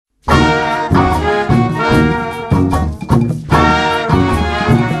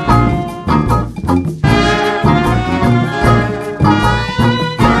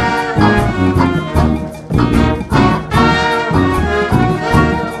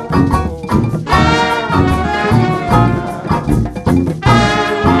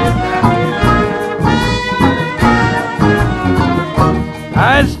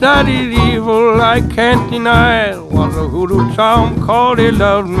that is evil, I can't deny. Was a hoodoo charm called He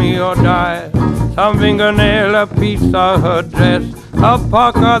Loved Me or Die. Some fingernail, a piece of her dress, a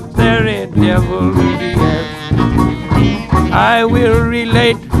pocket theory, devil yes. I will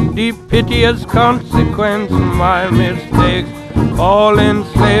relate the piteous consequence of my mistakes, all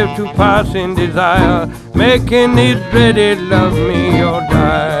enslaved to passing desire, making it dreaded love me or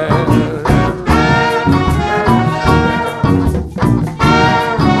die.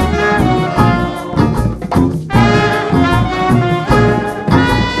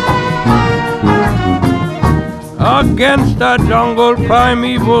 Against the jungle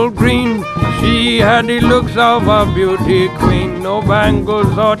primeval green, she had the looks of a beauty queen. No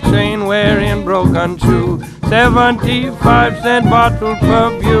bangles or chain wearing broken shoe, 75-cent bottle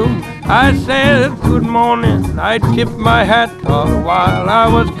perfume. I said good morning, I tipped my hat all while I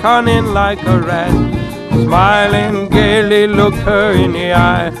was cunning like a rat. Smiling gaily looked her in the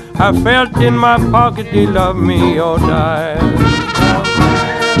eye, I felt in my pocket He loved me or die.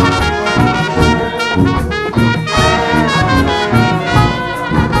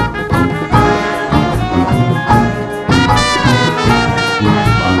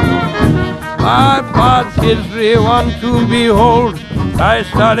 My past history one to behold, I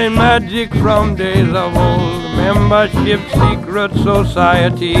studied magic from days of old. Membership, secret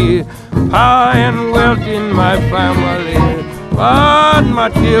society, power and wealth in my family. But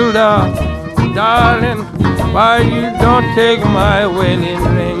Matilda, darling, why you don't take my wedding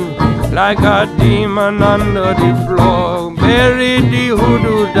ring? Like a demon under the floor, bury the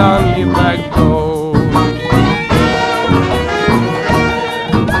hoodoo down the back door.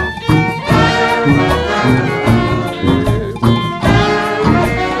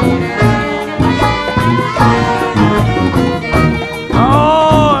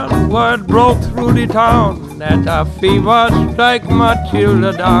 Word broke through the town that a fever strike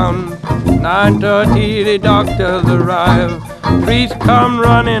Matilda down. 9:30 the doctors arrive, priest come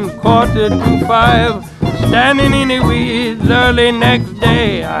running 4:45. Standing in the weeds early next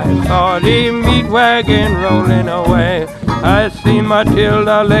day, I saw the meat wagon rolling away. I seen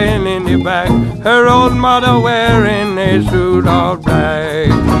Matilda laying in the back, her old mother wearing a suit of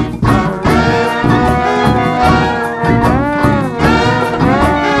black.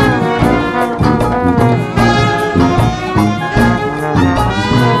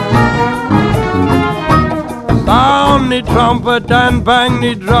 Sound the trumpet and bang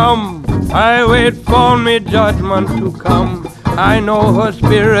the drum, I wait for me judgment to come. I know her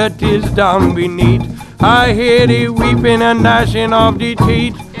spirit is down beneath, I hear the weeping and gnashing of the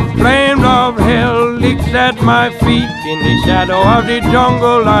teeth. Flames of hell licks at my feet, in the shadow of the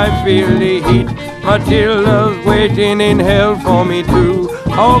jungle I feel the heat. Matilda's waiting in hell for me too,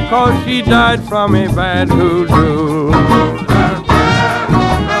 oh, 'cause she died from a bad hoodoo.